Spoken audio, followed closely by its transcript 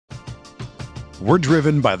We're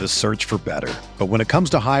driven by the search for better. But when it comes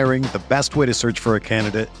to hiring, the best way to search for a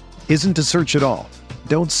candidate isn't to search at all.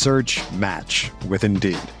 Don't search, match with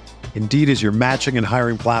Indeed. Indeed is your matching and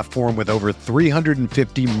hiring platform with over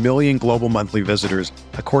 350 million global monthly visitors,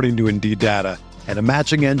 according to Indeed data, and a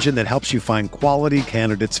matching engine that helps you find quality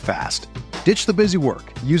candidates fast. Ditch the busy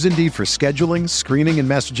work. Use Indeed for scheduling, screening, and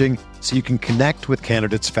messaging so you can connect with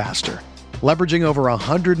candidates faster. Leveraging over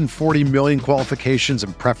 140 million qualifications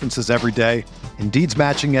and preferences every day, Indeed's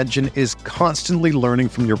matching engine is constantly learning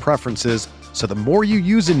from your preferences, so the more you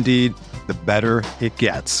use Indeed, the better it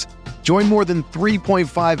gets. Join more than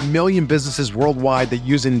 3.5 million businesses worldwide that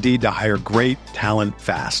use Indeed to hire great talent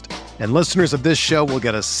fast. And listeners of this show will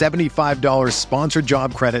get a $75 sponsored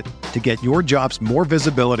job credit to get your jobs more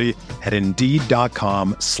visibility at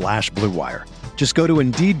Indeed.com/Blue Wire. Just go to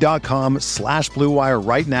Indeed.com/Blue Wire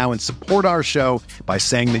right now and support our show by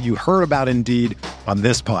saying that you heard about Indeed on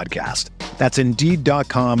this podcast. That's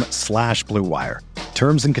Indeed.com/Blue Wire.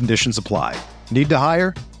 Terms and conditions apply. Need to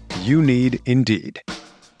hire? You need Indeed.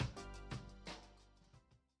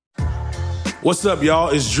 What's up, y'all?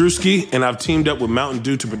 It's Drewski, and I've teamed up with Mountain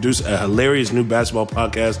Dew to produce a hilarious new basketball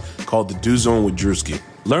podcast called The Dew Zone with Drewski.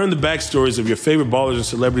 Learn the backstories of your favorite ballers and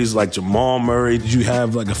celebrities like Jamal Murray. Did you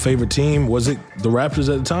have like a favorite team? Was it the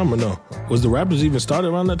Raptors at the time or no? Was the Raptors even started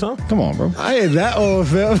around that time? Come on, bro. I ain't that old,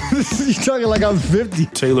 fam. You talking like I'm 50.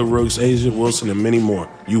 Taylor Rooks, Asia Wilson, and many more.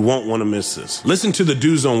 You won't want to miss this. Listen to The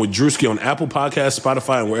Dew Zone with Drewski on Apple Podcasts,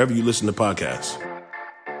 Spotify, and wherever you listen to podcasts.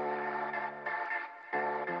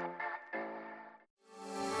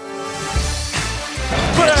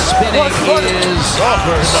 Spinning is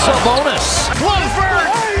Sabonis. Clubford,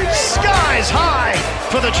 skies high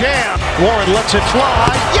for the jam. Warren lets it fly.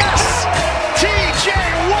 Yes! T.J.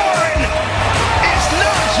 Warren is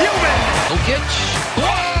not human. Jokic.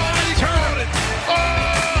 Oh, he turned it. Oh,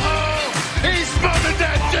 he smothered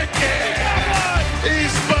that chicken. He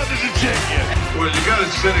smothered the chicken. Well, you got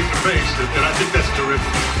it setting the pace, and I think that's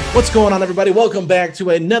terrific. What's going on, everybody? Welcome back to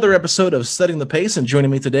another episode of Setting the Pace, and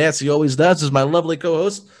joining me today, as he always does, is my lovely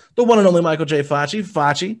co-host, the one and only Michael J. Facci.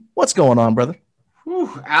 Facci, what's going on, brother?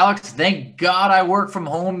 Whew, Alex, thank God I work from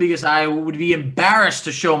home because I would be embarrassed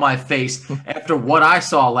to show my face after what I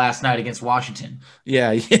saw last night against Washington.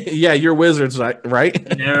 Yeah, you're Wizards,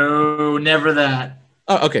 right? No, never that.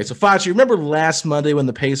 Oh, okay, so Facci, remember last Monday when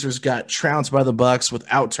the Pacers got trounced by the Bucks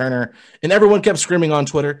without Turner, and everyone kept screaming on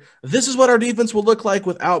Twitter, "This is what our defense will look like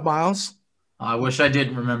without Miles"? I wish I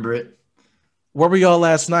didn't remember it. Where were y'all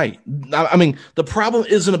last night? I mean, the problem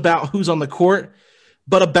isn't about who's on the court,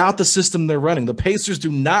 but about the system they're running. The Pacers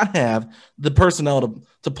do not have the personnel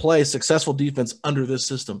to play successful defense under this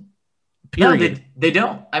system. Period. No, they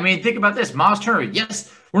don't. I mean, think about this. Miles Turner, yes,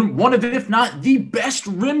 one of, if not the best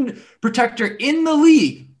rim protector in the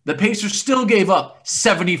league. The Pacers still gave up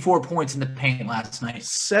 74 points in the paint last night.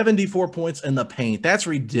 74 points in the paint. That's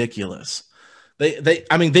ridiculous.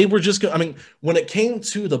 They were just, when it came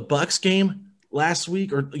to the Bucks game last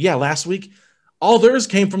week, all theirs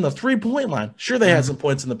came from the 3-point line. Sure, they had some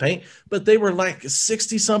points in the paint, but they were like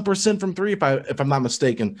 60-some% from three, if I'm not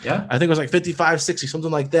mistaken. Yeah. I think it was like 55, 60, something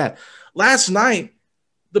like that. Last night,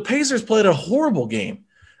 the Pacers played a horrible game.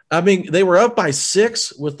 I mean, they were up by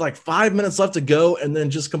 6 with like 5 minutes left to go and then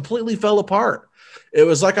just completely fell apart. It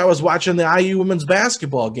was like I was watching the IU women's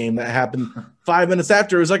basketball game that happened 5 minutes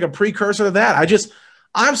after. It was like a precursor to that.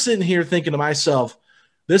 I'm sitting here thinking to myself,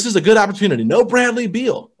 this is a good opportunity. No Bradley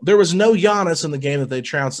Beal. There was no Giannis in the game that they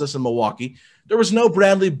trounced us in Milwaukee. There was no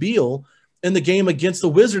Bradley Beal in the game against the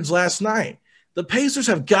Wizards last night. The Pacers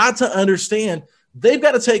have got to understand they've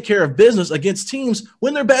got to take care of business against teams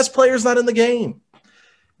when their best player's not in the game.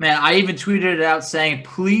 Man, I even tweeted it out saying,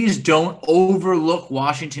 please don't overlook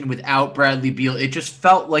Washington without Bradley Beal. It just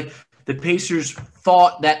felt like the Pacers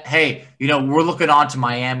thought that, hey, we're looking on to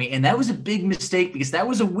Miami. And that was a big mistake because that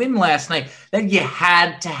was a win last night that you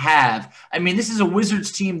had to have. I mean, this is a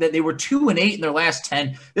Wizards team that they were 2-8 in their last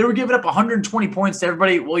 10. They were giving up 120 points to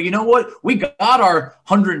everybody. Well, you know what? We got our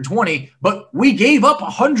 120, but we gave up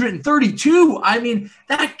 132. I mean,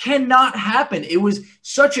 that cannot happen. It was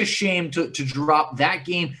such a shame to drop that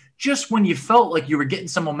game just when you felt like you were getting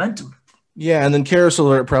some momentum. Yeah, and then Caris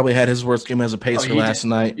LeVert probably had his worst game as a Pacer last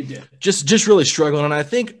night. He did. Just really struggling. And I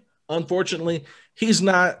think, unfortunately, he's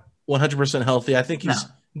not 100% healthy. I think he's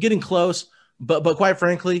getting close. But quite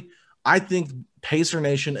frankly, I think Pacer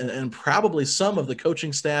Nation and probably some of the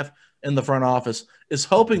coaching staff in the front office is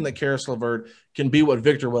hoping that Caris LeVert can be what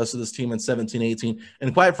Victor was to this team in 17-18.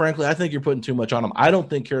 And quite frankly, I think you're putting too much on him. I don't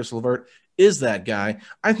think Caris LeVert is that guy.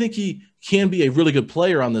 I think he can be a really good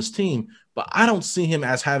player on this team, but I don't see him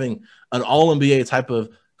as having an all-NBA type of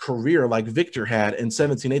career like Victor had in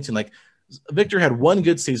 17-18. Like Victor had one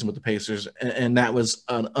good season with the Pacers, and that was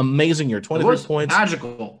an amazing year. 23 points,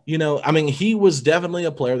 magical. I mean, he was definitely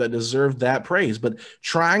a player that deserved that praise. But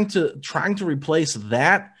trying to replace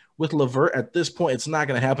that with LeVert at this point, it's not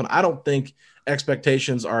going to happen. I don't think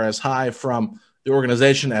expectations are as high from the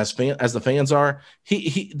organization as the fans are.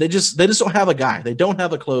 They just don't have a guy. They don't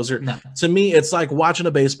have a closer. No. To me, it's like watching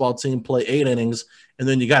a baseball team play 8 innings, and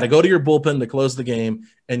then you got to go to your bullpen to close the game,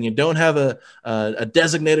 and you don't have a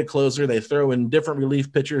designated closer. They throw in different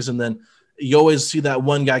relief pitchers, and then you always see that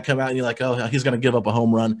one guy come out, and you're like, oh, he's going to give up a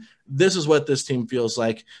home run. This is what this team feels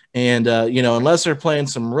like. And, unless they're playing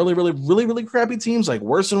some really, really, really, really crappy teams like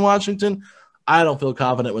worse than Washington, I don't feel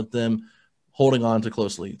confident with them holding on to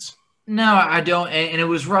close leads. No, I don't. And it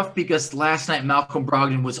was rough because last night Malcolm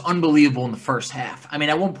Brogdon was unbelievable in the first half. I mean,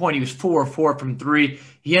 at one point he was 4 of 4 from 3.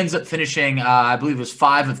 He ends up finishing, I believe it was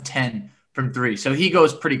 5 of 10 from 3. So he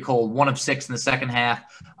goes pretty cold, 1 of 6 in the second half.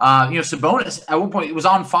 Sabonis at one point he was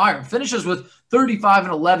on fire, finishes with 35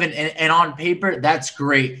 and 11. And on paper, that's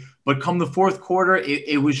great. But come the fourth quarter,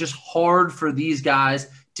 it was just hard for these guys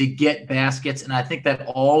to get baskets. And I think that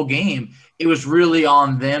all game, it was really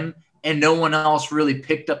on them. And no one else really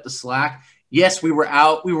picked up the slack. Yes, we were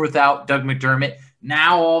without Doug McDermott.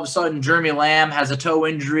 Now, all of a sudden, Jeremy Lamb has a toe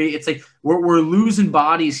injury. It's like we're losing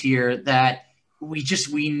bodies here that we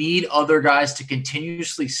need other guys to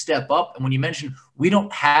continuously step up. And when you mention we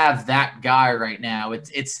don't have that guy right now,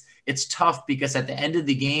 it's tough because at the end of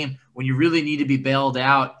the game, when you really need to be bailed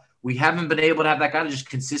out, we haven't been able to have that guy to just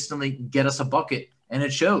consistently get us a bucket. And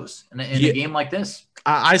it shows in a game like this.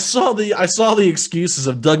 I saw the excuses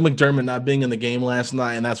of Doug McDermott not being in the game last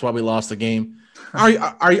night, and that's why we lost the game.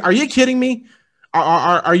 Are you kidding me?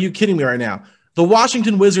 Are you kidding me right now? The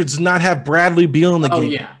Washington Wizards did not have Bradley Beal in the game. Oh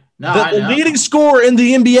yeah, the leading scorer in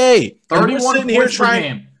the NBA. 31 points per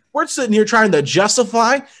game. We're sitting here trying to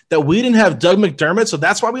justify that we didn't have Doug McDermott, so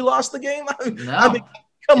that's why we lost the game.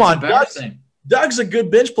 Come on, Doug's a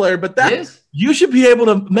good bench player, but you should be able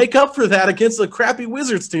to make up for that against a crappy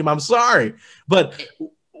Wizards team. I'm sorry. But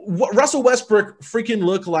Russell Westbrook freaking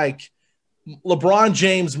looked like LeBron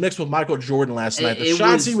James mixed with Michael Jordan last night. The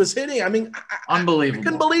shots he was hitting, unbelievable. I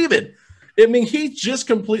couldn't believe it. I mean, he just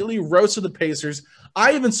completely roasted the Pacers.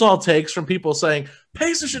 I even saw takes from people saying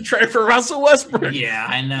Pacers should trade for Russell Westbrook. Yeah,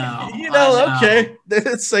 I know. Okay.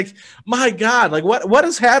 It's like, my God, like what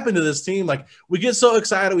has happened to this team? Like we get so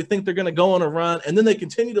excited, we think they're going to go on a run, and then they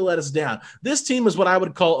continue to let us down. This team is what I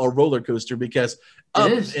would call a roller coaster because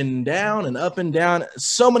up and down and up and down,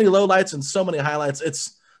 so many lowlights and so many highlights.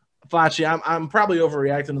 It's Facci. I'm probably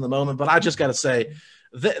overreacting in the moment, but I just got to say,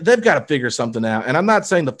 they've got to figure something out. And I'm not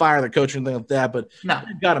saying to fire the coach or anything like that, but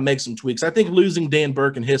they've got to make some tweaks. I think losing Dan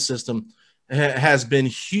Burke and his system has been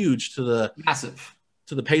huge to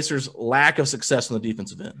the Pacers' lack of success on the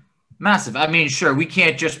defensive end. Massive. I mean, sure, we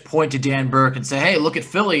can't just point to Dan Burke and say, hey, look at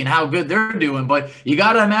Philly and how good they're doing. But you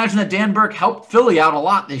got to imagine that Dan Burke helped Philly out a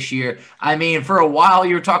lot this year. I mean, for a while,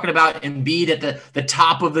 you were talking about Embiid at the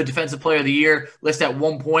top of the Defensive Player of the Year list at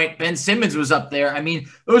one point. Ben Simmons was up there. I mean,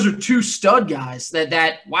 those are two stud guys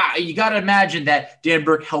that wow, you got to imagine that Dan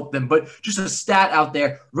Burke helped them. But just a stat out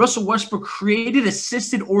there, Russell Westbrook created,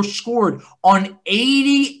 assisted, or scored on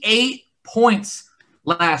 88 points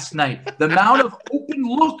last night. The amount of open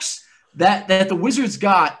looks that the Wizards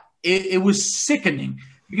got, it was sickening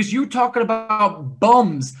because you're talking about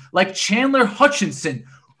bums like Chandler Hutchinson,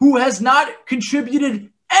 who has not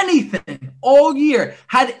contributed anything all year,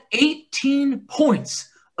 had 18 points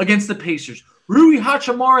against the Pacers. Rui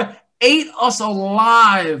Hachimura ate us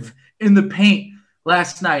alive in the paint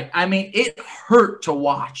last night. I mean, it hurt to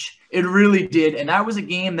watch. It really did. And that was a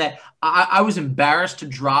game that I was embarrassed to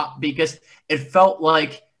drop because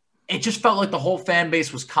it just felt like the whole fan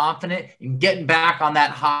base was confident in getting back on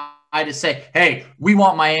that high to say, hey, we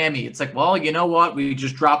want Miami. It's like, well, you know what? We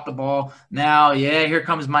just dropped the ball. Now, here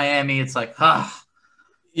comes Miami. It's like,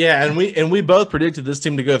 Yeah, and we both predicted this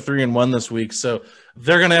team to go 3-1 this week, so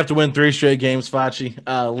they're going to have to win 3 straight games, Facci.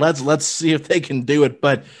 Let's see if they can do it.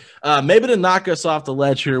 But maybe to knock us off the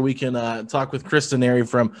ledge here, we can talk with Chris Denari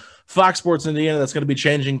from Fox Sports Indiana. That's going to be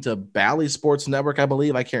changing to Bally Sports Network, I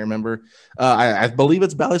believe. I can't remember. I believe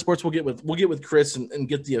it's Bally Sports. We'll get with Chris and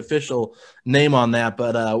get the official name on that.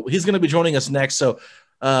 But he's going to be joining us next, so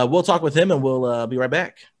we'll talk with him and we'll be right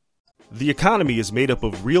back. The economy is made up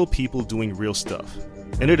of real people doing real stuff,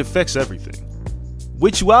 and it affects everything.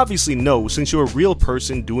 Which you obviously know since you're a real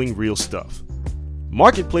person doing real stuff.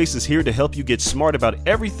 Marketplace is here to help you get smart about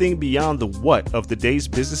everything beyond the what of the day's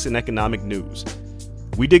business and economic news.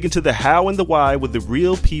 We dig into the how and the why with the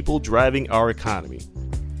real people driving our economy.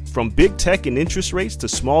 From big tech and interest rates to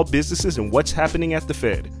small businesses and what's happening at the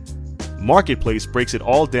Fed, Marketplace breaks it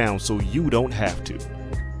all down so you don't have to.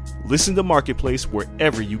 Listen to Marketplace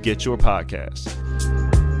wherever you get your podcasts.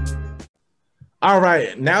 All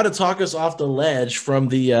right, now to talk us off the ledge from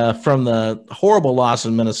the horrible loss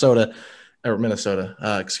in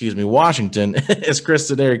Washington, is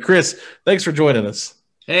Chris Sedary. Chris, thanks for joining us.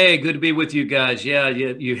 Hey, good to be with you guys. Yeah,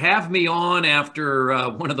 you have me on after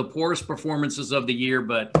one of the poorest performances of the year,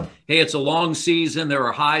 but hey, it's a long season. There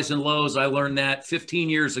are highs and lows. I learned that 15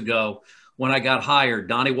 years ago when I got hired.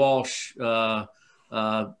 Donnie Walsh,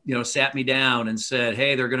 sat me down and said,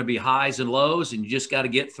 hey, there are going to be highs and lows, and you just got to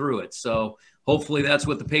get through it. So hopefully that's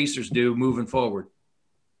what the Pacers do moving forward.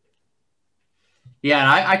 Yeah,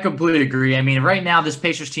 and I completely agree. I mean, right now this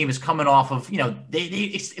Pacers team is coming off of,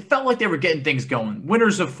 it felt like they were getting things going,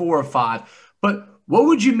 winners of 4 or 5. But what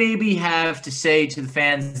would you maybe have to say to the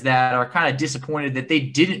fans that are kind of disappointed that they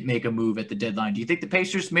didn't make a move at the deadline? Do you think the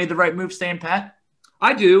Pacers made the right move staying pat?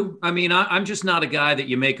 I do. I mean, I'm just not a guy that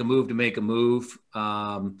you make a move to make a move.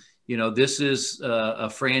 This is a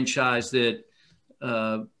franchise that,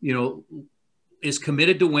 is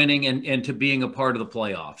committed to winning and to being a part of the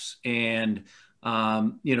playoffs. And,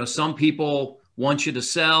 some people want you to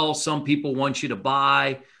sell, some people want you to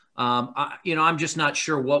buy. I'm just not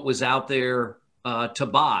sure what was out there to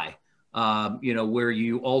buy, where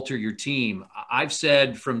you alter your team. I've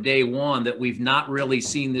said from day one that we've not really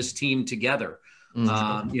seen this team together.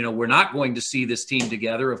 We're not going to see this team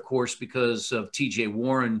together, of course, because of TJ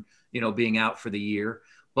Warren, being out for the year.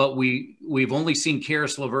 But we've only seen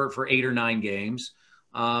Caris LeVert for 8 or 9 games.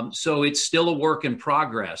 So it's still a work in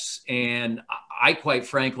progress. And I quite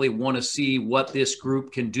frankly want to see what this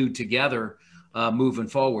group can do together moving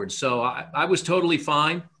forward. So I was totally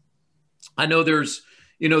fine. I know there's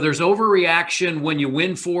overreaction when you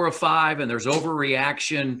win 4 or 5, and there's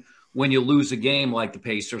overreaction when you lose a game like the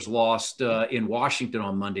Pacers lost in Washington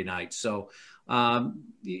on Monday night. So,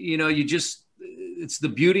 it's the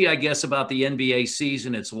beauty, I guess, about the NBA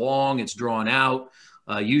season. It's long, it's drawn out.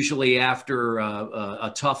 Usually after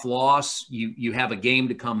a tough loss, you have a game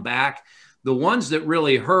to come back. The ones that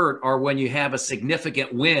really hurt are when you have a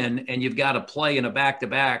significant win and you've got to play in a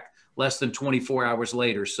back-to-back less than 24 hours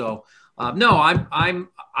later. So, I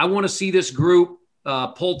want to see this group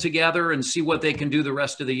pull together and see what they can do the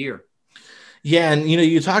rest of the year. Yeah, and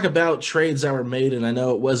you talk about trades that were made, and I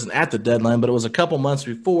know it wasn't at the deadline, but it was a couple months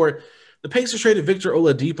before. The Pacers traded Victor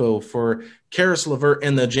Oladipo for Caris LeVert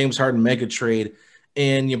in the James Harden mega trade.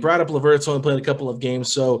 And you brought up LeVert's only played a couple of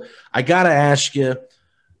games. So I got to ask you,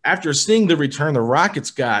 after seeing the return the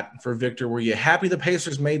Rockets got for Victor, were you happy the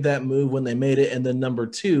Pacers made that move when they made it? And then number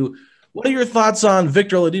 2, what are your thoughts on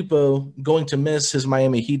Victor Oladipo going to miss his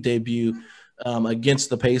Miami Heat debut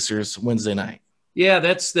against the Pacers Wednesday night? Yeah,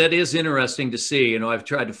 that is interesting to see. I've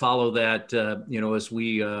tried to follow that, as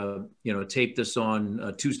we, tape this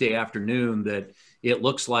on Tuesday afternoon, that it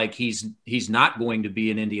looks like he's not going to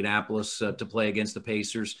be in Indianapolis to play against the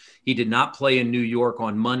Pacers. He did not play in New York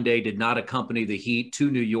on Monday, did not accompany the Heat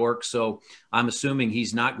to New York. So I'm assuming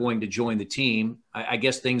he's not going to join the team. I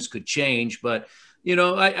guess things could change, but,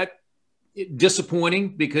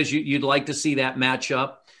 disappointing because you'd like to see that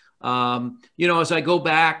matchup. As I go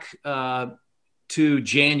back to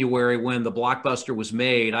January when the blockbuster was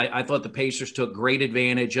made, I thought the Pacers took great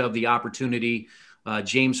advantage of the opportunity.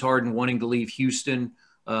 James Harden wanting to leave Houston,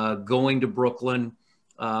 going to Brooklyn,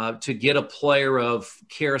 to get a player of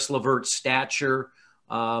Caris LeVert's stature,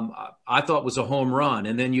 I thought was a home run.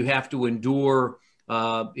 And then you have to endure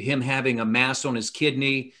him having a mass on his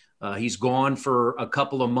kidney. He's gone for a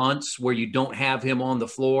couple of months where you don't have him on the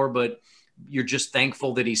floor, but you're just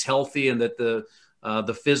thankful that he's healthy and that the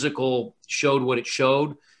physical showed what it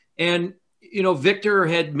showed. And, Victor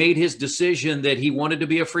had made his decision that he wanted to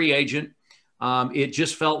be a free agent. It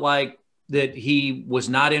just felt like that he was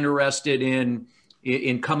not interested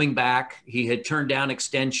in coming back. He had turned down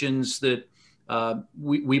extensions that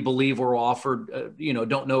we believe were offered,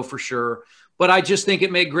 don't know for sure. But I just think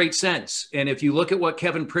it made great sense. And if you look at what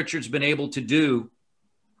Kevin Pritchard's been able to do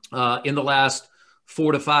in the last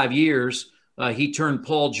 4 to 5 years, he turned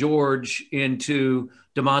Paul George into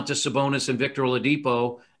Domantas Sabonis and Victor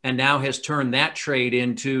Oladipo, and now has turned that trade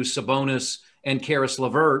into Sabonis and Caris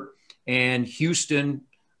LeVert. And Houston,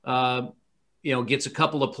 gets a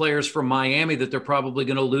couple of players from Miami that they're probably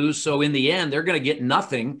going to lose. So in the end, they're going to get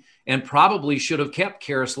nothing and probably should have kept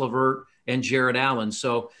Caris LeVert and Jarrett Allen.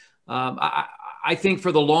 So I think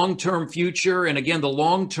for the long-term future, and again, the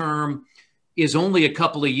long-term is only a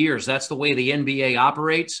couple of years. That's the way the NBA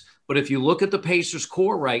operates. But if you look at the Pacers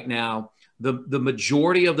core right now, The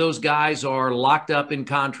majority of those guys are locked up in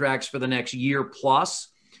contracts for the next year plus.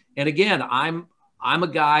 And again, I'm a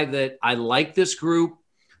guy that I like this group.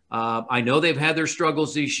 I know they've had their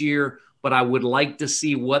struggles this year, but I would like to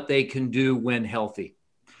see what they can do when healthy.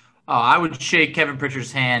 I would shake Kevin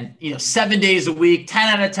Pritchard's hand, 7 days a week, 10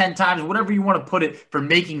 out of 10 times, whatever you want to put it, for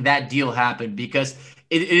making that deal happen, because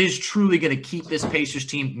it is truly going to keep this Pacers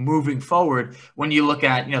team moving forward when you look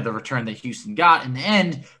at, the return that Houston got in the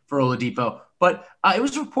end for Oladipo. But it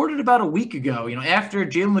was reported about a week ago, after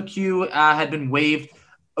Jalen McHugh had been waived,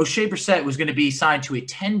 O'Shea Brissett was going to be signed to a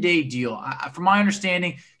 10-day deal. From my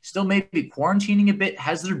understanding, still maybe quarantining a bit.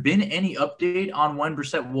 Has there been any update on when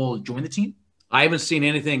Brissett will join the team? I haven't seen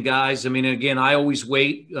anything, guys. I mean, again, I always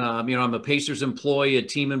wait. I'm a Pacers employee, a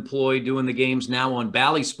team employee doing the games now on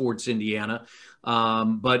Bally Sports Indiana.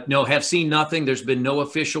 But no, have seen nothing. There's been no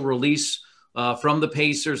official release from the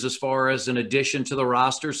Pacers as far as an addition to the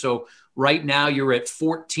roster. So right now you're at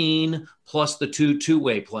 14 plus the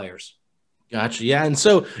two-way players. Gotcha. Yeah. And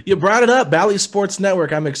so you brought it up, Bally Sports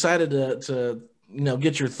Network. I'm excited to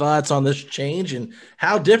get your thoughts on this change, and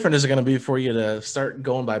how different is it going to be for you to start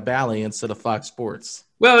going by Bally instead of Fox Sports?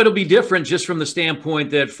 Well, it'll be different just from the standpoint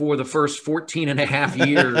that for the first 14 and a half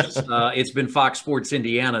years, it's been Fox Sports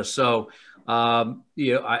Indiana. So,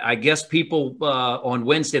 I guess people on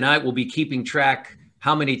Wednesday night will be keeping track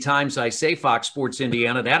how many times I say Fox Sports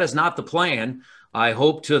Indiana. That is not the plan. I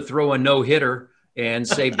hope to throw a no-hitter and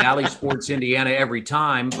say Bally Sports Indiana every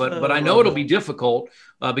time, but I know it'll be difficult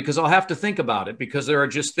because I'll have to think about it, because there are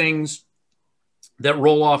just things that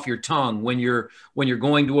roll off your tongue when you're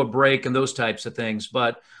going to a break and those types of things.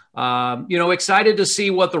 But excited to see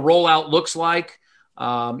what the rollout looks like.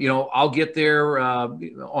 I'll get there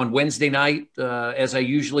on Wednesday night, as I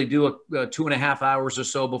usually do, 2.5 hours or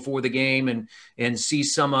so before the game, and see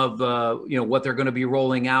some of what they're going to be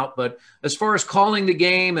rolling out. But as far as calling the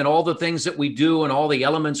game and all the things that we do and all the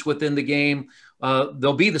elements within the game,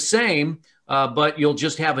 they'll be the same, but you'll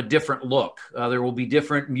just have a different look. There will be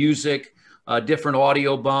different music, different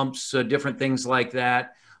audio bumps, different things like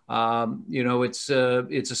that. It's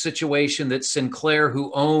a situation that Sinclair,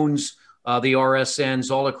 who owns the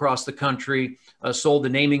RSNs all across the country, sold the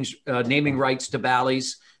naming rights to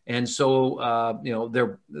Bally's, and so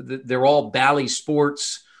they're all Bally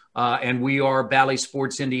Sports, and we are Bally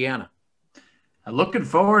Sports Indiana. Looking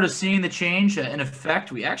forward to seeing the change in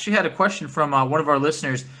effect. We actually had a question from one of our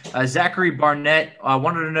listeners, Zachary Barnett.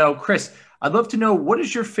 Wanted to know, Chris, I'd love to know, what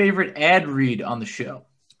is your favorite ad read on the show?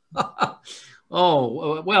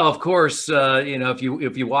 Oh, well, of course, if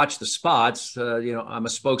you watch the spots, I'm a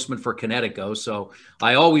spokesman for Connecticut, so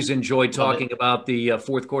I always enjoy talking about the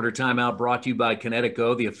fourth quarter timeout brought to you by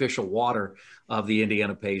Connecticut, the official water of the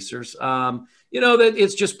Indiana Pacers. That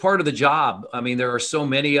it's just part of the job. I mean, there are so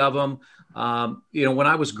many of them. When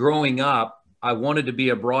I was growing up, I wanted to be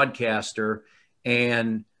a broadcaster,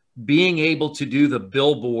 and being able to do the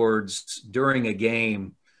billboards during a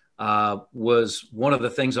game was one of the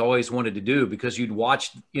things I always wanted to do, because you'd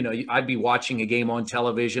watch, I'd be watching a game on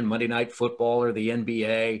television, Monday Night Football or the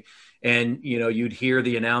NBA, and, you'd hear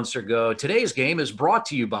the announcer go, "Today's game is brought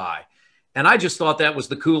to you by," and I just thought that was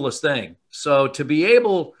the coolest thing. So to be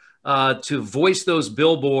able to voice those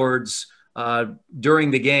billboards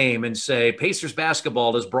during the game and say, "Pacers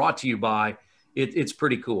basketball is brought to you by," it's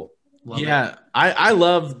pretty cool. I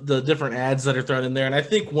love the different ads that are thrown in there, and I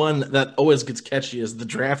think one that always gets catchy is the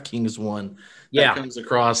DraftKings one that comes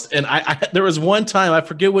across. And I there was one time, I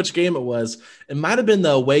forget which game it was. It might have been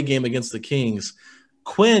the away game against the Kings.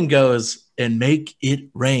 Quinn goes, "And make it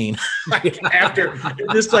rain." After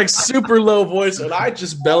this super low voice, and I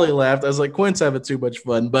just belly laughed. I was like, Quinn's having too much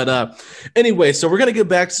fun. But anyway, so we're gonna get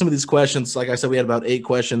back to some of these questions. Like I said, we had about 8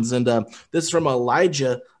 questions, and this is from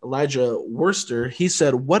Elijah Worcester. He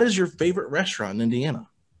said, "What is your favorite restaurant in Indiana?"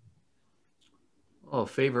 Oh,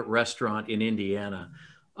 favorite restaurant in Indiana.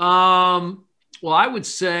 Well, I would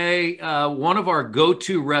say one of our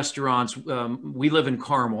go-to restaurants. We live in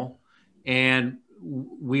Carmel, and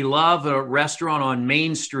we love a restaurant on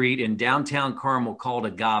Main Street in downtown Carmel called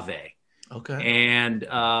Agave. Okay. And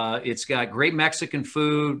it's got great Mexican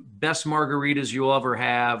food, best margaritas you'll ever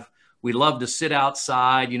have. We love to sit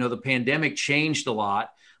outside. The pandemic changed a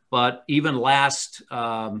lot, but even last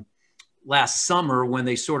summer when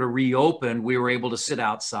they sort of reopened, we were able to sit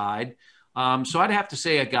outside. So I'd have to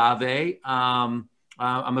say Agave. I'm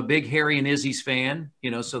a big Harry and Izzy's fan,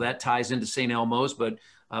 so that ties into St. Elmo's, but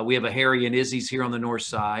we have a Harry and Izzy's here on the north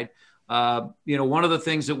side. One of the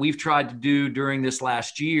things that we've tried to do during this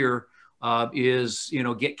last year is,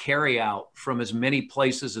 get carry out from as many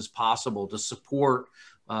places as possible to support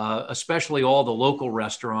especially all the local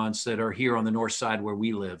restaurants that are here on the north side where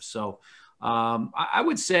we live. So I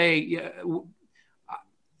would say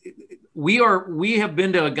we have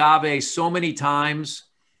been to Agave so many times.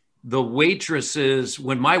 The waitresses,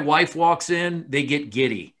 when my wife walks in, they get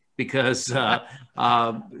giddy because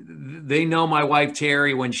they know my wife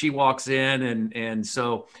Terry when she walks in, and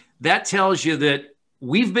so that tells you that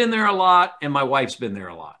we've been there a lot and my wife's been there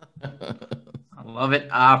a lot. I love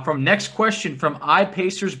it. From next question from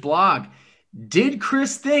iPacers blog, did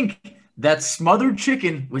Chris think that smothered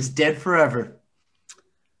chicken was dead forever?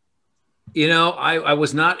 You know, I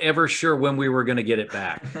was not ever sure when we were going to get it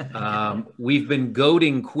back. We've been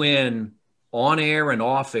goading Quinn on air and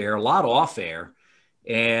off air, a lot off air.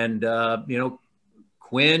 And, you know,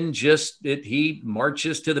 Quinn he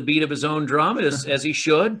marches to the beat of his own drum as he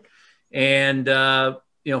should. And,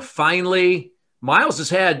 you know, finally, Miles has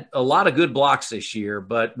had a lot of good blocks this year,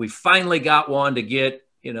 but we finally got one to get,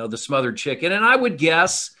 you know, the smothered chicken. And I would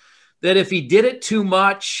guess that if he did it too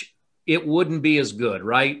much, it wouldn't be as good,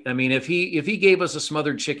 right? I mean, if he gave us a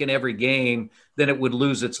smothered chicken every game, then it would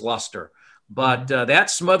lose its luster. But that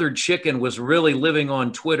smothered chicken was really living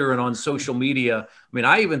on Twitter and on social media. I mean,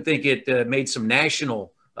 I even think it made some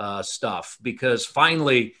national stuff because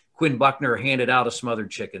finally Quinn Buckner handed out a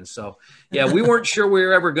smothered chicken. So, yeah, we weren't sure we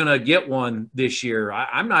were ever going to get one this year.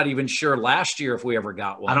 I'm not even sure last year if we ever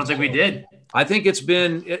got one. I don't think we did. I think it's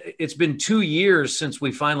been 2 years since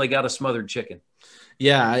we finally got a smothered chicken.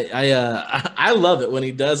 Yeah, I love it when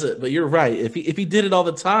he does it, but you're right. If he did it all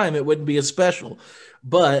the time, it wouldn't be as special.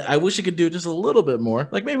 But I wish he could do just a little bit more,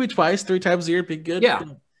 like maybe twice, 3 times a year, be good. Yeah,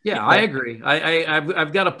 I agree.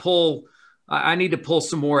 I've got to pull. I need to pull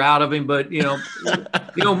some more out of him, but you know,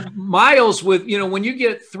 Miles with when you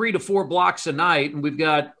get 3 to 4 blocks a night, and we've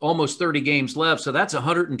got almost 30 games left, so that's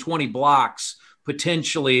 120 blocks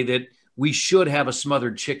potentially that we should have a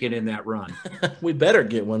smothered chicken in that run. We better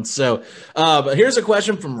get one. So but here's a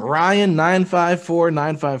question from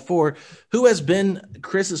Ryan954954. Who has been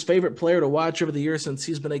Chris's favorite player to watch over the years since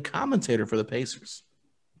he's been a commentator for the Pacers?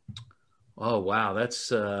 Oh, wow.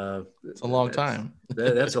 That's a long time.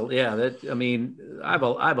 I mean, I have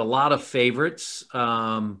a lot of favorites.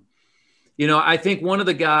 I think one of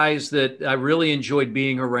the guys that I really enjoyed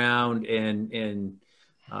being around and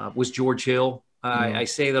was George Hill. I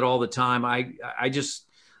say that all the time. I just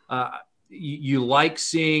you like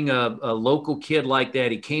seeing a local kid like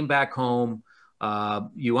that. He came back home.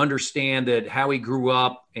 You understand that how he grew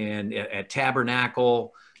up and at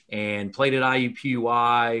Tabernacle and played at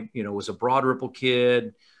IUPUI. Was a Broad Ripple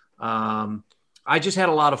kid. I just had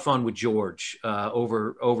a lot of fun with George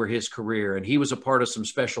over his career, and he was a part of some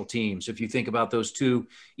special teams. If you think about those 2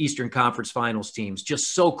 Eastern Conference Finals teams,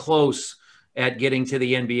 just so close at getting to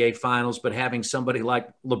the NBA Finals, but having somebody like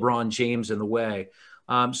LeBron James in the way.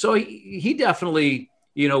 So he definitely,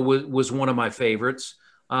 was one of my favorites.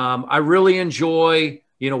 I really enjoy,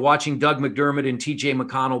 watching Doug McDermott and TJ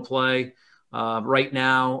McConnell play right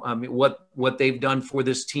now. I mean, what they've done for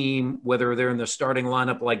this team, whether they're in the starting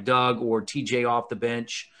lineup like Doug or TJ off the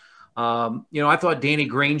bench. I thought Danny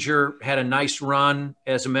Granger had a nice run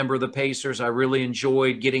as a member of the Pacers. I really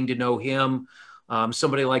enjoyed getting to know him.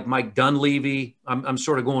 Somebody like Mike Dunleavy. I'm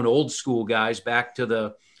sort of going old school guys back to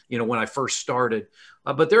the, when I first started.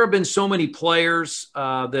 But there have been so many players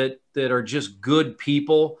that are just good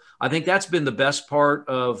people. I think that's been the best part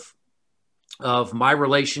of my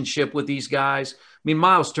relationship with these guys. I mean,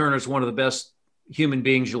 Miles Turner is one of the best human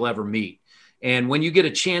beings you'll ever meet. And when you get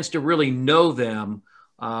a chance to really know them,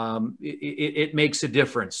 it makes a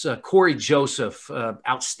difference. Corey Joseph,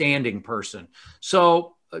 outstanding person.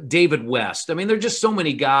 So David West. I mean, there are just so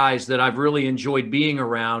many guys that I've really enjoyed being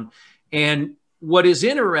around. And what is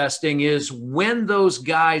interesting is when those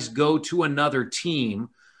guys go to another team,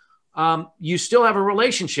 you still have a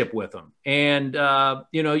relationship with them. And,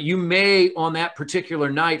 you may on that particular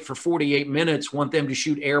night for 48 minutes want them to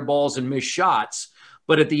shoot air balls and miss shots.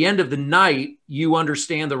 But at the end of the night, you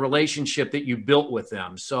understand the relationship that you built with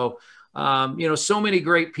them. So, so many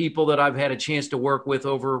great people that I've had a chance to work with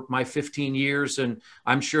over my 15 years, and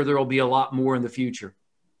I'm sure there will be a lot more in the future.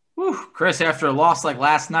 Whew, Chris, after a loss like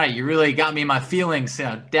last night, you really got me in my feelings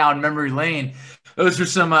down memory lane. Those are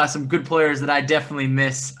some good players that I definitely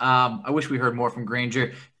miss. I wish we heard more from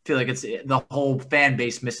Granger. I feel like it's the whole fan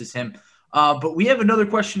base misses him. But we have another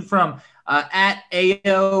question from at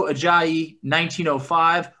AO Ajayi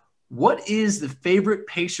 1905. What is the favorite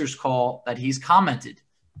Pacers call that he's commentated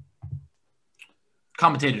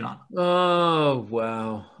on? Oh,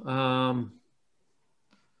 wow.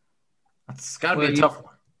 That's got to be a tough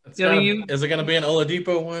one. Is it going to be an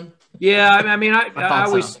Oladipo one? Yeah, I mean, I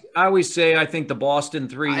I always say I think the Boston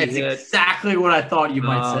three. That's exactly what I thought you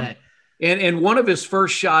might say. And one of his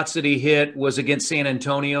first shots that he hit was against San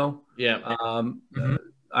Antonio. Yeah.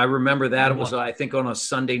 I remember that. It was, I think, on a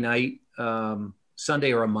Sunday night,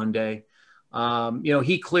 Sunday or a Monday.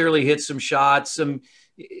 He clearly hit some shots.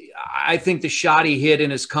 I think the shot he hit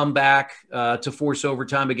in his comeback to force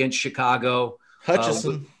overtime against Chicago.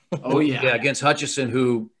 Hutchison. Against Hutchison,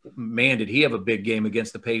 who, man, did he have a big game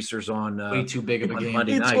against the Pacers on way too big of a game.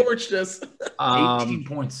 Monday night. He torched us. 18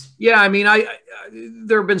 points. Yeah, I mean,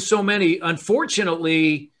 there have been so many.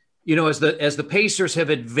 Unfortunately, as the Pacers have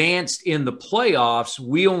advanced in the playoffs,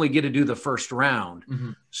 we only get to do the first round.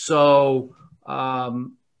 Mm-hmm. So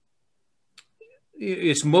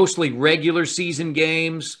it's mostly regular season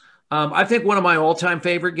games. I think one of my all-time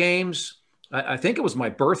favorite games, I think it was my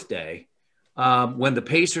birthday, when the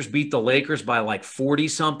Pacers beat the Lakers by like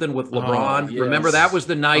 40-something with LeBron. Yes. Remember, that was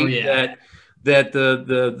the night that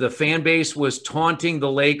the fan base was taunting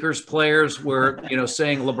the Lakers players, were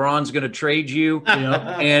saying LeBron's going to trade you,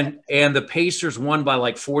 and the Pacers won by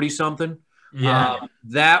like 40-something. Yeah,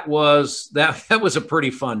 that was a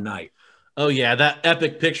pretty fun night. Oh yeah, that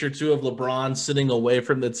epic picture too of LeBron sitting away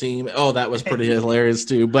from the team. Oh, that was pretty hilarious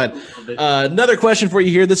too. But another question for you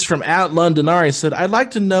here. This is from Out Londonari. Said, I'd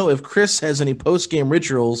like to know if Chris has any post-game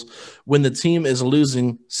rituals when the team is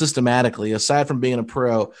losing systematically. Aside from being a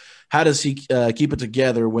pro, how does he keep it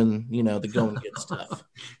together when the going gets tough?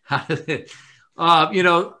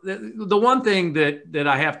 The one thing that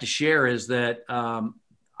I have to share is that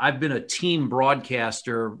I've been a team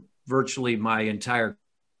broadcaster virtually my entire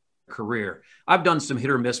career. I've done some hit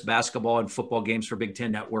or miss basketball and football games for Big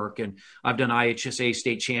Ten Network, and I've done IHSA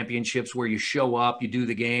state championships where you show up, you do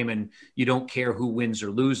the game, and you don't care who wins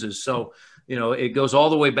or loses. So, it goes all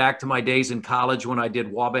the way back to my days in college when I did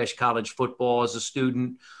Wabash College football as a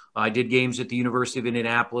student. I did games at the University of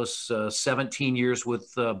Indianapolis, 17 years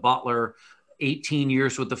with Butler, 18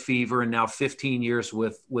 years with the Fever, and now 15 years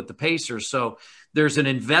with the Pacers. So there's an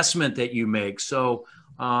investment that you make. So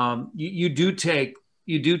you do take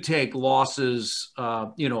losses,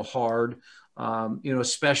 hard,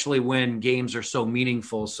 especially when games are so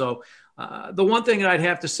meaningful. So the one thing that I'd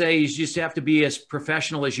have to say is you just have to be as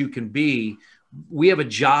professional as you can be. We have a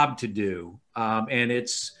job to do. And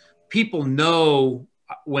it's people know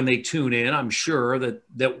when they tune in, I'm sure that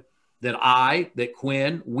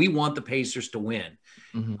Quinn, we want the Pacers to win.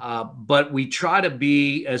 Mm-hmm. But we try to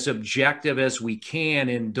be as objective as we can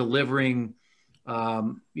in delivering,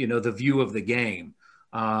 the view of the game.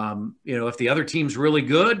 If the other team's really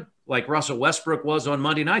good, like Russell Westbrook was on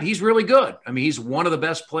Monday night, he's really good. I mean, he's one of the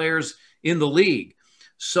best players in the league.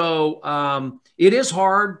 So it is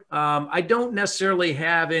hard. I don't necessarily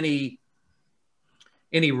have any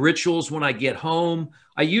rituals when I get home.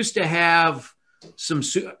 I used to have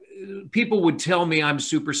people would tell me I'm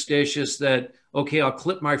superstitious, that, okay, I'll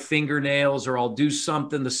clip my fingernails or I'll do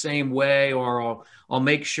something the same way, or I'll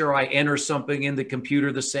make sure I enter something in the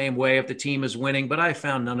computer the same way if the team is winning, but I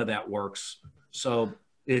found none of that works. So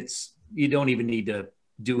you don't even need to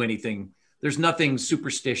do anything. There's nothing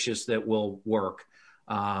superstitious that will work.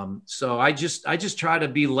 So I just try to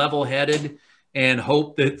be level-headed and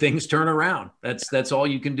hope that things turn around. That's all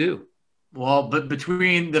you can do. Well, but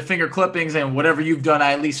between the finger clippings and whatever you've done,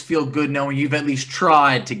 I at least feel good knowing you've at least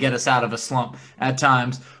tried to get us out of a slump at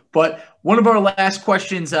times. But one of our last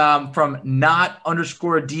questions from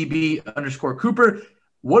not_DB_Cooper.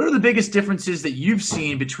 What are the biggest differences that you've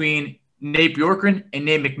seen between Nate Bjorkgren and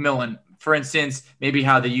Nate McMillan? For instance, maybe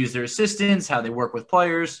how they use their assistants, how they work with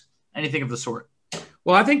players, anything of the sort.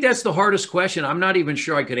 Well, I think that's the hardest question. I'm not even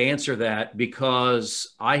sure I could answer that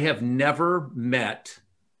because I have never met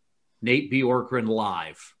Nate Bjorkgren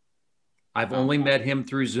live. I've only met him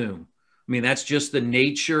through Zoom. I mean, that's just the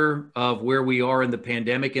nature of where we are in the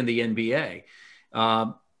pandemic in the NBA.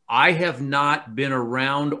 I have not been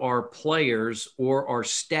around our players or our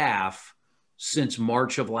staff since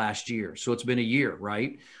March of last year. So it's been a year,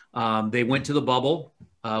 right? They went to the bubble.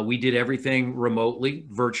 We did everything remotely,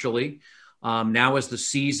 virtually. Now, as the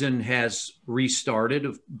season has restarted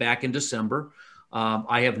back in December,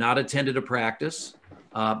 I have not attended a practice.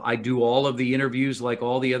 I do all of the interviews like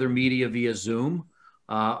all the other media via Zoom.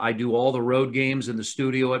 I do all the road games in the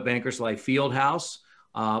studio at Bankers Life Fieldhouse.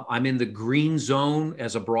 I'm in the green zone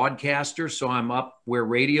as a broadcaster, so I'm up where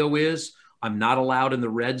radio is. I'm not allowed in the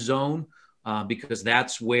red zone because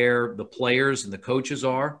that's where the players and the coaches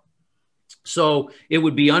are. So it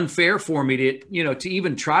would be unfair for me to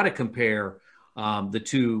even try to compare the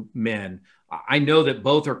two men. I know that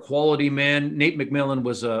both are quality men. Nate McMillan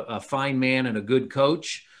was a fine man and a good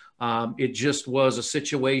coach. It just was a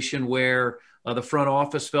situation where the front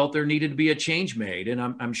office felt there needed to be a change made. And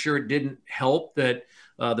I'm sure it didn't help that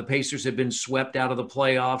the Pacers had been swept out of the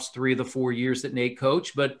playoffs 3 of the 4 years that Nate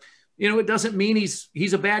coached. But, it doesn't mean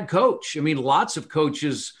he's a bad coach. I mean, lots of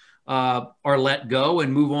coaches are let go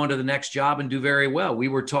and move on to the next job and do very well. We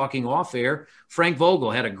were talking off air. Frank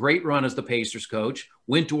Vogel had a great run as the Pacers coach,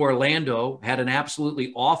 went to Orlando, had an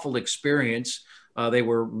absolutely awful experience. They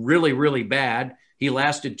were really, really bad. He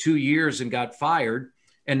lasted 2 years and got fired.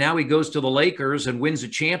 And now he goes to the Lakers and wins a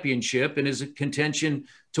championship and is in contention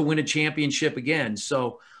to win a championship again.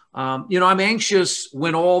 So, I'm anxious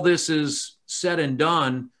when all this is said and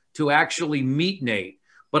done to actually meet Nate.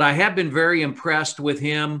 But I have been very impressed with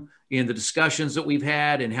him in the discussions that we've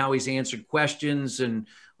had and how he's answered questions and,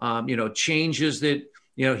 changes that,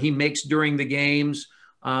 he makes during the games.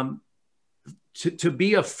 To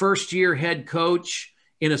be a first-year head coach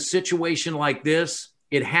in a situation like this,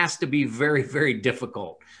 it has to be very, very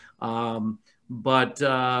difficult. So that's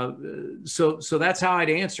how I'd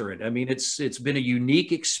answer it. I mean, it's been a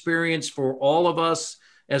unique experience for all of us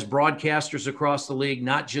as broadcasters across the league,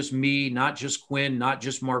 not just me, not just Quinn, not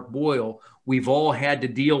just Mark Boyle. We've all had to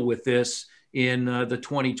deal with this in the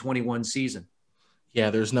 2021 season. Yeah,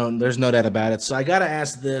 there's no doubt about it. So I got to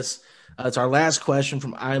ask this. It's our last question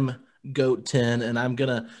from I'm Goat 10, and I'm going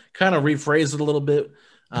to kind of rephrase it a little bit.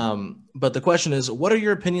 But the question is, what are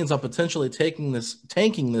your opinions on potentially tanking this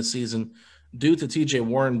season due to TJ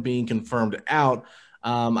Warren being confirmed out?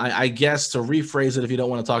 I guess to rephrase it, if you don't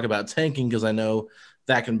want to talk about tanking, because I know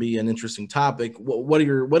that can be an interesting topic. What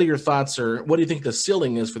are your thoughts, or what do you think the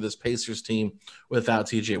ceiling is for this Pacers team without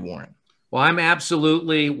TJ Warren? Well, I'm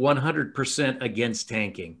absolutely 100% against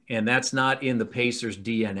tanking, and that's not in the Pacers'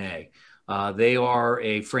 DNA. They are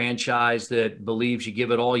a franchise that believes you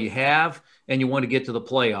give it all you have and you want to get to the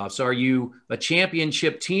playoffs. Are you a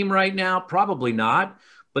championship team right now? Probably not,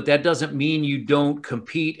 but that doesn't mean you don't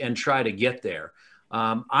compete and try to get there.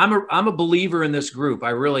 I'm a believer in this group.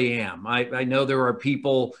 I really am. I know there are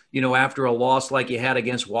people, after a loss like you had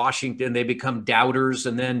against Washington, they become doubters.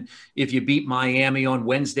 And then if you beat Miami on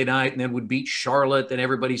Wednesday night and then would beat Charlotte, then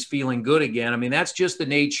everybody's feeling good again. I mean, that's just the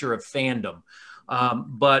nature of fandom.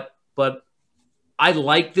 But I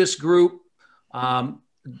like this group.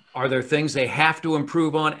 Are there things they have to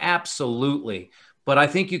improve on? Absolutely. But I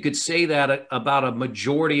think you could say that about a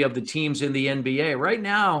majority of the teams in the NBA. Right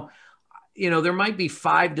now, there might be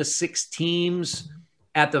 5 to 6 teams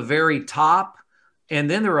at the very top, and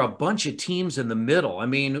then there are a bunch of teams in the middle. I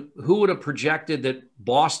mean, who would have projected that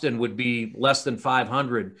Boston would be less than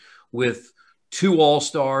 500 with 2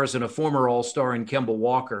 All-Stars and a former All-Star in Kemba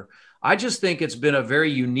Walker? I just think it's been a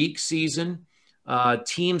very unique season.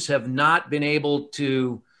 Teams have not been able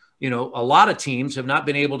to, a lot of teams have not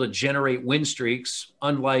been able to generate win streaks,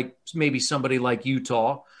 unlike maybe somebody like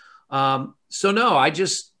Utah. So no, I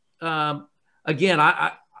just, again,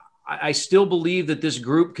 I still believe that this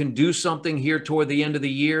group can do something here toward the end of the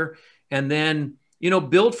year, and then,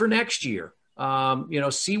 build for next year.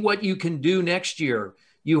 See what you can do next year.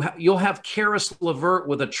 You'll have Karis LeVert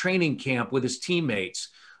with a training camp with his teammates.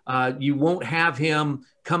 You won't have him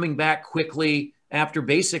coming back quickly after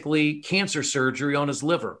basically cancer surgery on his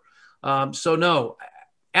liver. So no,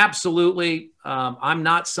 absolutely. I'm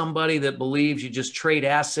not somebody that believes you just trade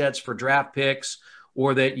assets for draft picks,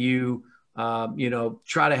 or that you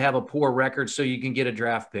try to have a poor record so you can get a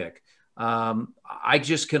draft pick. I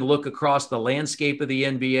just can look across the landscape of the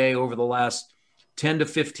NBA over the last 10 to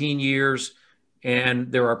 15 years,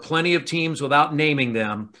 and there are plenty of teams, without naming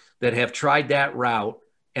them, that have tried that route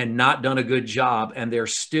and not done a good job, and they're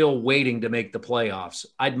still waiting to make the playoffs.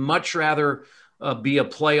 I'd much rather be a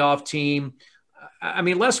playoff team. I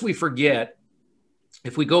mean, lest we forget,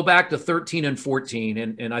 if we go back to 13 and 14,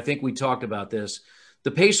 and I think we talked about this,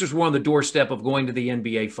 the Pacers were on the doorstep of going to the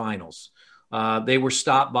NBA Finals. They were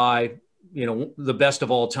stopped by, the best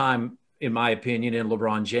of all time, in my opinion, in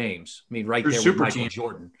LeBron James. I mean, right there with Michael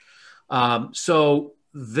Jordan. So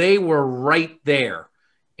they were right there.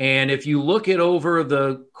 And if you look at over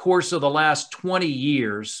the course of the last 20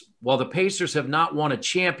 years, while the Pacers have not won a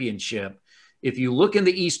championship, if you look in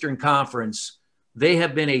the Eastern Conference, they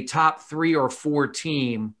have been a top 3 or 4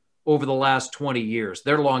 team over the last 20 years.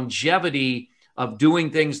 Their longevity of doing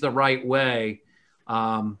things the right way,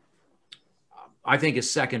 I think, is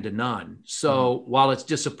second to none. So while it's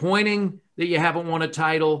disappointing that you haven't won a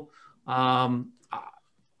title,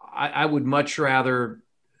 I would much rather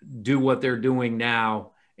do what they're doing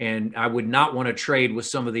now, and I would not want to trade with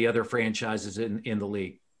some of the other franchises in the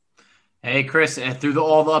league. Hey, Chris, through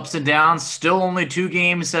all the ups and downs, still only 2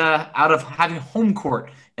 games out of having home court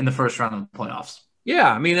in the first round of the playoffs.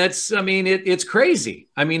 Yeah, I mean it's crazy.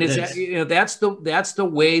 I mean that's the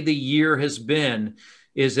way the year has been.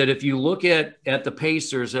 Is that if you look at the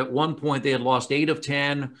Pacers, at one point they had lost 8 of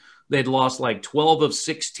 10, they'd lost like 12 of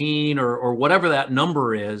 16 or whatever that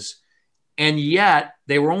number is, and yet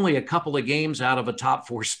they were only a couple of games out of a top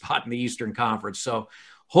 4 spot in the Eastern Conference. So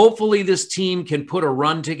hopefully this team can put a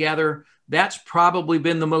run together. That's probably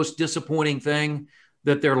been the most disappointing thing,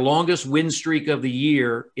 that their longest win streak of the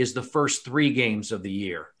year is the first 3 games of the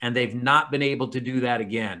year, and they've not been able to do that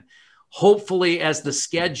again. Hopefully, as the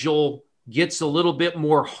schedule gets a little bit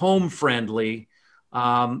more home friendly,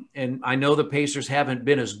 and I know the Pacers haven't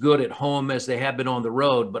been as good at home as they have been on the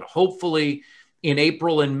road, but hopefully in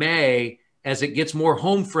April and May, as it gets more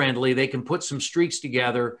home friendly, they can put some streaks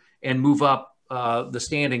together and move up the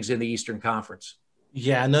standings in the Eastern Conference.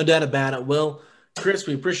 Yeah, no doubt about it. Well, Chris,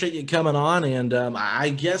 we appreciate you coming on, and I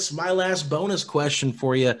guess my last bonus question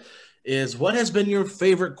for you is, what has been your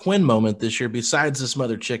favorite Quinn moment this year besides the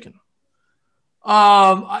smothered chicken?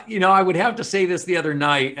 I would have to say this the other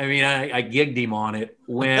night. I mean, I gigged him on it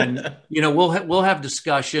when, we'll have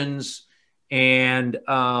discussions, and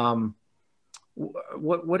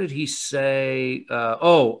what did he say?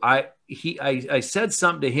 I said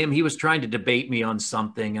something to him. He was trying to debate me on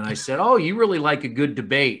something, and I said, "Oh, you really like a good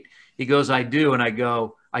debate." He goes, "I do." And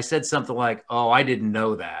I said something like, "Oh, I didn't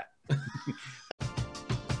know that."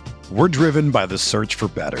 We're driven by the search for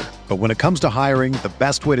better. But when it comes to hiring, the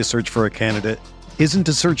best way to search for a candidate isn't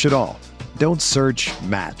to search at all. Don't search,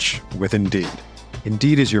 match with Indeed.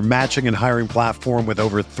 Indeed is your matching and hiring platform with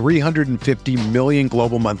over 350 million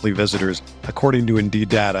global monthly visitors, according to Indeed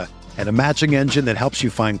data, and a matching engine that helps you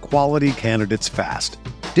find quality candidates fast.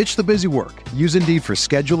 Ditch the busy work. Use Indeed for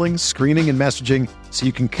scheduling, screening, and messaging so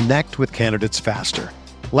you can connect with candidates faster.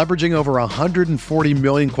 Leveraging over 140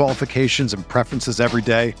 million qualifications and preferences every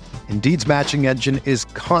day, Indeed's matching engine is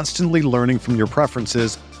constantly learning from your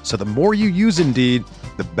preferences, so the more you use Indeed,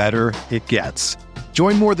 the better it gets.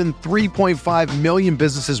 Join more than 3.5 million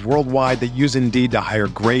businesses worldwide that use Indeed to hire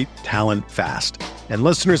great talent fast. And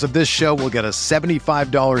listeners of this show will get a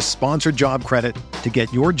 $75 sponsored job credit to get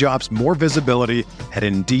your jobs more visibility at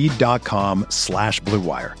Indeed.com/Blue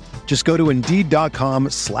Wire. Just go to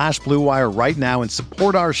Indeed.com/Blue Wire right now and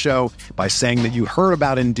support our show by saying that you heard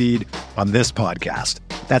about Indeed on this podcast.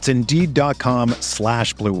 That's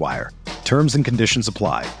Indeed.com/Blue Wire. Terms and conditions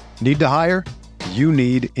apply. Need to hire? You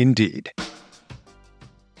need Indeed.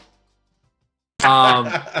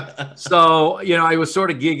 So, I was sort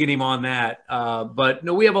of gigging him on that. But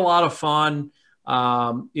no, we have a lot of fun.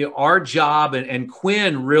 Our job, and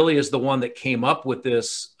Quinn really is the one that came up with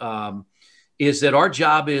this, is that our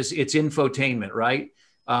job it's infotainment, right?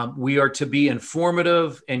 We are to be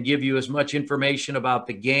informative and give you as much information about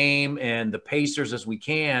the game and the Pacers as we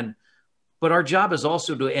can. But our job is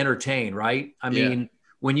also to entertain, right? I mean,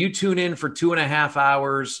 when you tune in for 2.5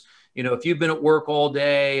 hours, if you've been at work all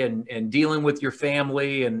day and dealing with your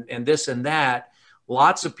family and this and that,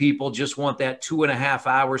 lots of people just want that 2.5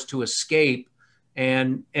 hours to escape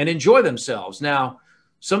and enjoy themselves. Now,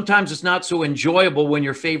 sometimes it's not so enjoyable when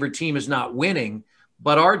your favorite team is not winning,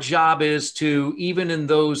 but our job is to, even in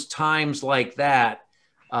those times like that,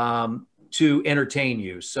 to entertain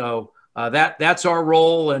you. So that's our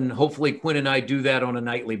role, and hopefully Quinn and I do that on a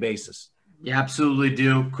nightly basis. You absolutely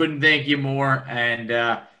do. Couldn't thank you more. And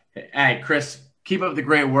hey, Chris, keep up the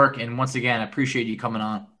great work. And once again, I appreciate you coming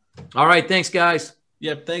on. All right. Thanks, guys.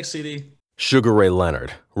 Yep. Thanks, CD. Sugar Ray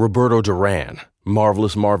Leonard, Roberto Duran,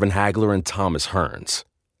 Marvelous Marvin Hagler, and Thomas Hearns.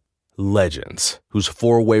 Legends, whose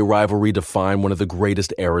four-way rivalry defined one of the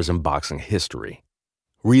greatest eras in boxing history.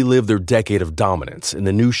 Relive their decade of dominance in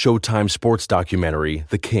the new Showtime sports documentary,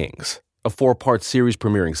 The Kings, a 4-part series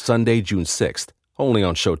premiering Sunday, June 6th, only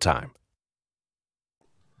on Showtime.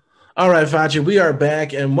 All right, Facci, we are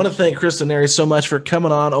back, and want to thank Chris Denari so much for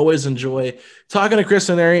coming on. Always enjoy talking to Chris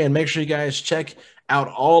Denari, and make sure you guys check out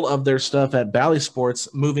all of their stuff at Bally Sports,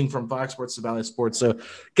 moving from Fox Sports to Bally Sports. So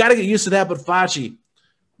got to get used to that, but Facci,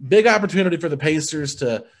 big opportunity for the Pacers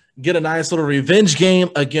to get a nice little revenge game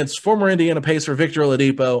against former Indiana Pacer Victor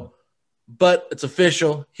Oladipo, but it's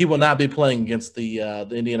official. He will not be playing against the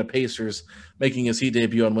Indiana Pacers, making his Heat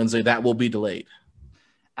debut on Wednesday. That will be delayed.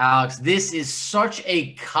 Alex, this is such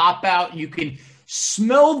a cop-out. You can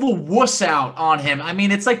smell the wuss out on him. I mean,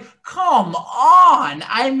 it's like, come on.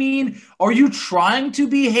 I mean, are you trying to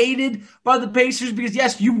be hated by the Pacers? Because,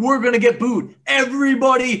 yes, you were going to get booed.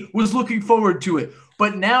 Everybody was looking forward to it.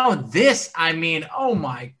 But now this, I mean, oh,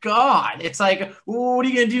 my God. It's like, what are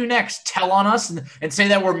you going to do next? Tell on us and say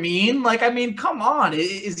that we're mean? Like, I mean, come on.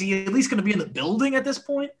 Is he at least going to be in the building at this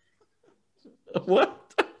point? What?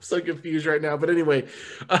 so confused right now. But anyway,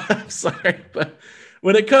 I'm sorry. But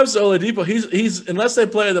when it comes to Oladipo, he's unless they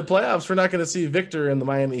play in the playoffs, we're not going to see Victor and the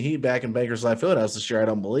Miami Heat back in Bankers Life Fieldhouse this year. I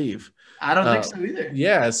don't believe. I don't think so either.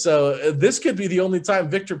 Yeah, so this could be the only time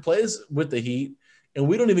Victor plays with the Heat, and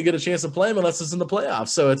we don't even get a chance to play him unless it's in the playoffs.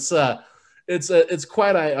 So it's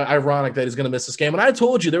quite ironic that he's going to miss this game. And I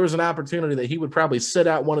told you there was an opportunity that he would probably sit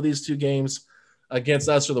out one of these two games against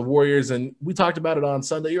us or the Warriors, and we talked about it on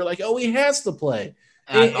Sunday. You're like, oh, he has to play.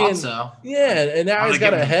 I thought so. Yeah, and now he's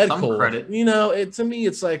got a head cold. Credit. You know, to me,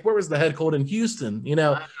 it's like, where was the head cold in Houston? You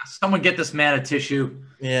know, someone get this man a tissue.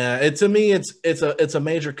 Yeah, to me, it's a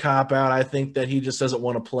major cop out. I think that he just doesn't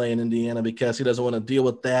want to play in Indiana because he doesn't want to deal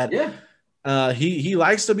with that. Yeah, he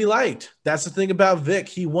likes to be liked. That's the thing about Vic.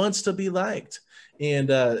 He wants to be liked, and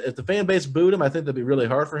if the fan base booed him, I think that'd be really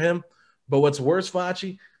hard for him. But what's worse,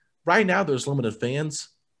 Facci, right now there's limited fans.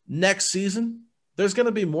 Next season, there's going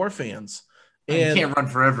to be more fans. And you can't run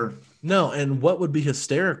forever. No, and what would be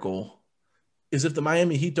hysterical is if the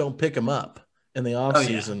Miami Heat don't pick him up in the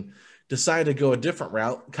offseason, decide to go a different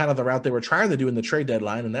route, kind of the route they were trying to do in the trade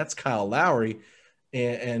deadline, and that's Kyle Lowry,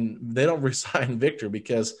 and they don't resign Victor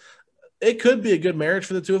because it could be a good marriage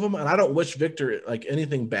for the two of them, and I don't wish Victor like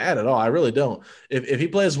anything bad at all. I really don't. If he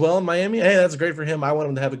plays well in Miami, hey, that's great for him. I want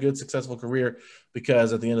him to have a good, successful career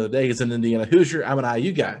because at the end of the day, he's an Indiana Hoosier. I'm an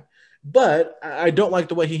IU guy. But I don't like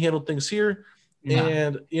the way he handled things here. No.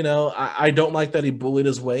 And, you know, I don't like that he bullied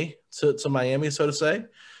his way to Miami, so to say.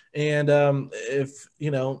 And if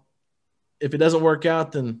it doesn't work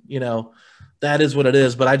out, then, you know, that is what it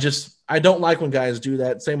is. But I don't like when guys do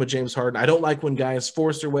that. Same with James Harden. I don't like when guys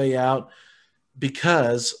force their way out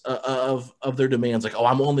because of their demands. Like, oh,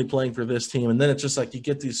 I'm only playing for this team. And then it's just like you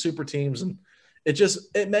get these super teams and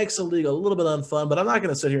it makes the league a little bit unfun, but I'm not going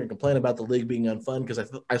to sit here and complain about the league being unfun because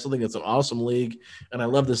I still think it's an awesome league and I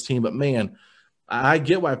love this team. But man, I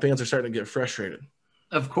get why fans are starting to get frustrated.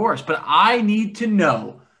 Of course, but I need to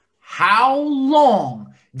know how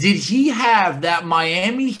long did he have that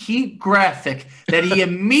Miami Heat graphic that he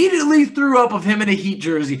immediately threw up of him in a Heat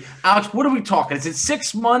jersey? Alex, what are we talking? Is it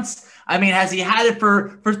 6 months? I mean, has he had it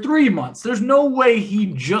for 3 months? There's no way he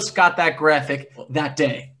just got that graphic that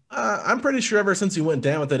day. I'm pretty sure ever since he went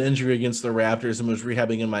down with that injury against the Raptors and was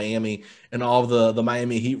rehabbing in Miami and all of the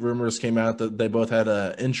Miami Heat rumors came out that they both had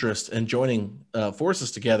interest in joining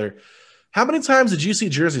forces together. How many times did you see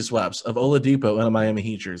jersey swaps of Oladipo in a Miami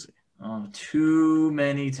Heat jersey? Oh, too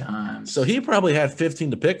many times. So he probably had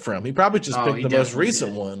 15 to pick from. He probably just picked the most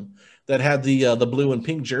recent one that had the blue and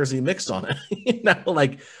pink jersey mixed on it. You know,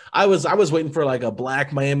 like I was waiting for like a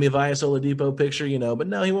black Miami Vice Oladipo picture, you know, but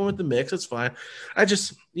no, he went with the mix. It's fine. I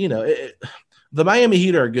just, you know, the Miami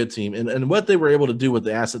Heat are a good team, and what they were able to do with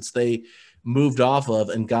the assets they moved off of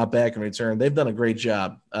and got back in return, they've done a great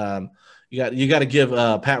job. You got to give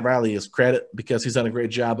Pat Riley his credit because he's done a great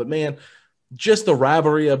job. But man, just the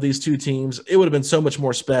rivalry of these two teams, it would have been so much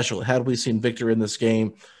more special had we seen Victor in this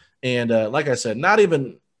game. And like I said, not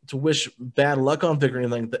even to wish bad luck on Victor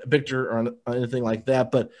or anything like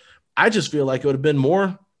that, but I just feel like it would have been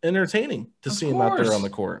more entertaining to see him out there on the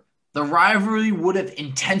court. The rivalry would have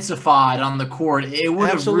intensified on the court. It would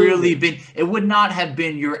have really been – it would not have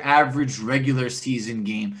been your average regular season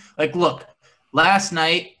game. Like, look, last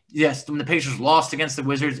night, yes, when the Pacers lost against the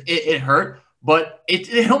Wizards, it hurt. But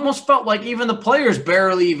it almost felt like even the players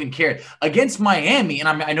barely even cared. Against Miami, and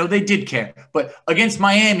I know they did care, but against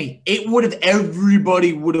Miami,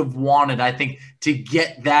 everybody would have wanted, I think, to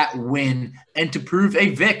get that win and to prove, hey,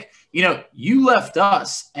 Vic, you know, you left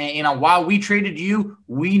us, and you know, while we traded you,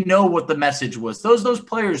 we know what the message was. Those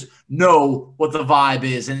players know what the vibe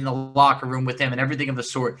is in the locker room with him and everything of the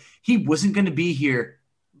sort. He wasn't going to be here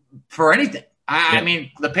for anything. I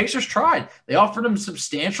mean, the Pacers tried. They offered him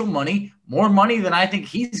substantial money, more money than I think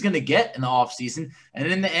he's going to get in the offseason. And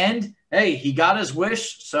in the end, hey, he got his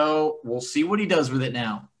wish, so we'll see what he does with it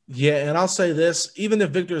now. Yeah, and I'll say this. Even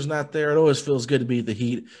if Victor's not there, it always feels good to beat the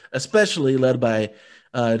Heat, especially led by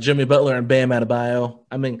Jimmy Butler and Bam Adebayo.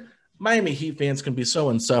 I mean, Miami Heat fans can be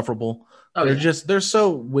so insufferable. They're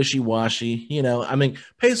so wishy-washy. You know, I mean,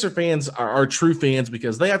 Pacer fans are true fans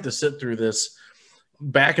because they have to sit through this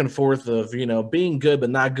back and forth of, you know, being good but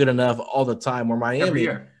not good enough all the time, where Miami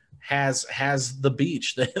has the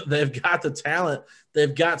beach. They've got the talent.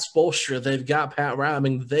 They've got Spoelstra. They've got Pat Riley. I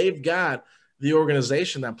mean, they've got the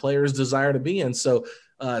organization that players desire to be in. So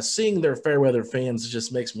seeing their fair weather fans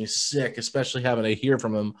just makes me sick, especially having to hear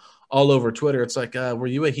from them all over Twitter. It's like, were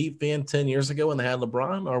you a Heat fan 10 years ago when they had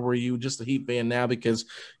LeBron, or were you just a Heat fan now because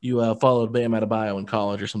you followed Bam Adebayo in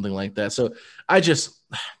college or something like that? So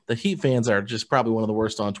the Heat fans are just probably one of the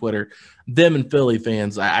worst on Twitter. Them and Philly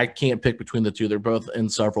fans, I can't pick between the two. They're both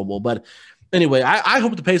insufferable. But anyway, I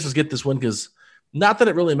hope the Pacers get this one, because not that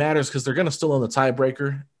it really matters, because they're going to still own the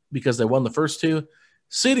tiebreaker because they won the first two.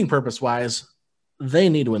 Seeding purpose-wise, they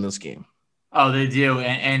need to win this game. Oh, they do.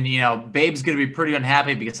 And you know, Babe's going to be pretty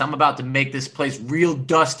unhappy because I'm about to make this place real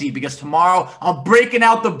dusty, because tomorrow I'm breaking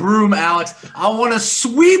out the broom, Alex. I want to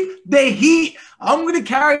sweep the Heat. I'm going to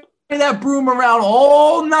carry that broom around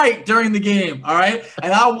all night during the game, all right?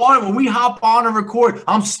 And I want it when we hop on and record,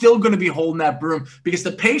 I'm still going to be holding that broom, because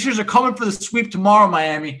the Pacers are coming for the sweep tomorrow,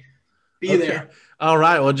 Miami. Be there. All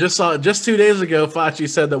right. Well, just 2 days ago, Facci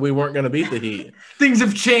said that we weren't going to beat the Heat. Things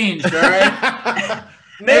have changed, all right?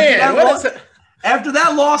 Man, after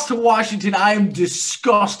that loss to Washington, I am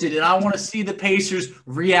disgusted, and I want to see the Pacers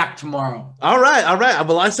react tomorrow. All right.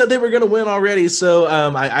 Well, I said they were going to win already,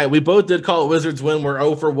 so we both did call it Wizards win. We're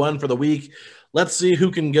 0 for 1 for the week. Let's see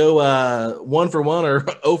who can go 1 for 1 or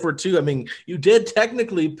 0 for 2. I mean, you did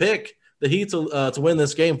technically pick the Heat to win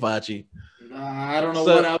this game, Facci. I don't know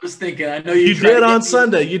what I was thinking. I know you did on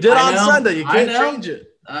Sunday. You did on Sunday. You can't change it.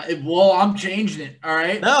 Well, I'm changing it. All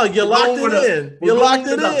right. No, you locked it in. You locked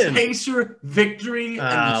it in. Pacer victory.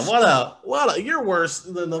 You're worse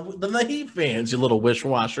than the Heat fans, you little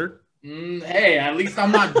wishwasher. Hey, at least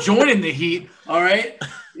I'm not joining the Heat. All right.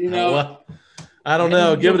 You know. Well, I don't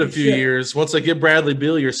know. Give it a few years. Once I get Bradley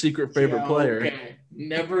Beal your secret favorite player. Okay.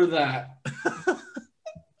 Never that.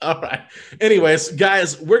 All right. Anyways,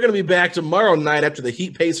 guys, we're going to be back tomorrow night after the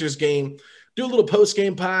Heat Pacers game. Do a little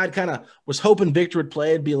post-game pod. Kind of was hoping Victor would play.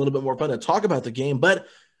 It'd be a little bit more fun to talk about the game. But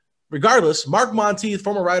regardless, Mark Monteith,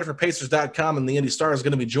 former writer for Pacers.com and the Indy Star, is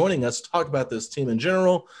going to be joining us to talk about this team in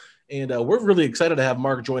general. And we're really excited to have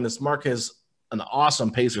Mark join us. Mark has an awesome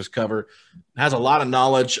Pacers cover, has a lot of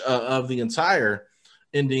knowledge of the entire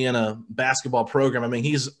Indiana basketball program. I mean,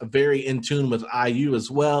 he's very in tune with IU as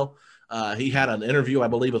well. He had an interview, I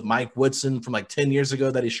believe, with Mike Woodson from like 10 years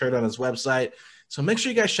ago that he shared on his website. So make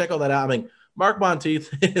sure you guys check all that out. I mean, Mark Monteith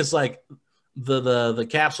is like the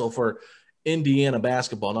capsule for Indiana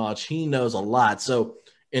basketball knowledge. He knows a lot. So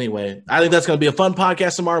anyway, I think that's going to be a fun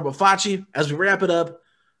podcast tomorrow. But Facci, as we wrap it up,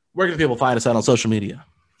 where can people find us out on social media?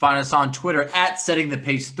 Find us on Twitter at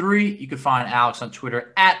SettingThePace3. You can find Alex on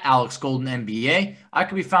Twitter at AlexGoldenNBA. I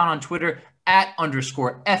can be found on Twitter at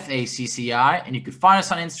 _FACCI, and you can find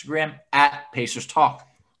us on Instagram at Pacers Talk.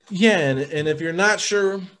 Yeah, and if you're not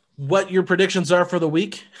sure what your predictions are for the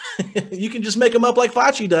week, you can just make them up like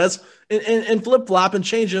Facci does and flip-flop and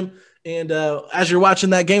change them. And as you're watching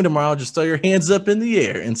that game tomorrow, just throw your hands up in the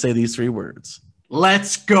air and say these 3 words.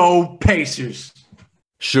 Let's go, Pacers.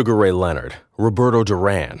 Sugar Ray Leonard, Roberto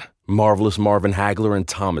Duran, Marvelous Marvin Hagler, and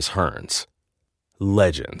Thomas Hearns.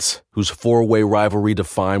 Legends, whose 4-way rivalry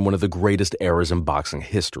defined one of the greatest eras in boxing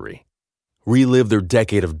history. Relive their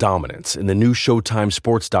decade of dominance in the new Showtime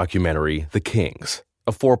sports documentary, The Kings,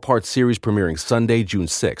 a 4-part series premiering Sunday, June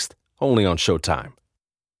 6th, only on Showtime.